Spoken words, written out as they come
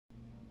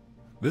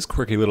This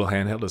quirky little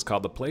handheld is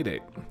called the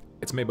Playdate.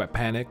 It's made by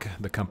Panic,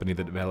 the company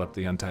that developed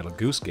the Untitled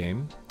Goose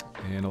Game,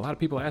 and a lot of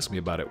people ask me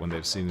about it when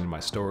they've seen it in my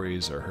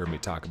stories or heard me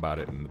talk about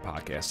it in the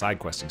podcast side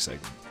questing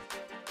segment.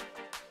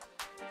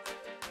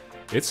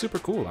 It's super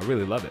cool, I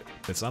really love it.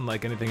 It's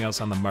unlike anything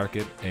else on the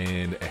market,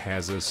 and it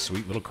has a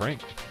sweet little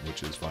crank,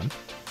 which is fun.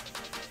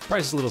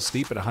 Price is a little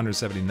steep at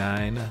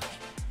 $179,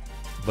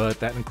 but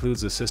that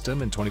includes the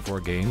system and 24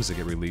 games that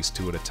get released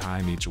 2 at a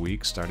time each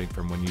week, starting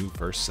from when you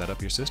first set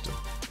up your system.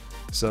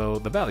 So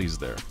the value's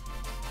there.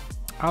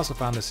 I also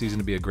found this season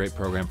to be a great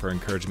program for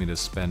encouraging me to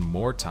spend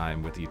more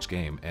time with each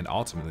game, and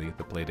ultimately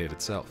the Playdate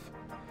itself.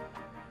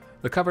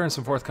 The cover and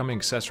some forthcoming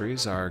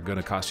accessories are going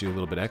to cost you a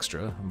little bit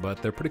extra,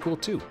 but they're pretty cool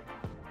too.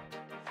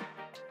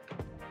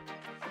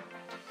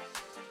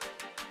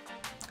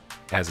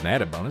 As an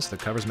added bonus, the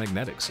cover's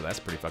magnetic, so that's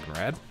pretty fucking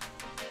rad.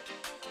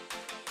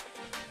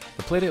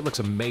 The Playdate looks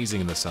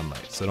amazing in the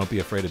sunlight, so don't be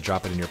afraid to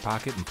drop it in your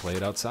pocket and play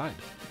it outside.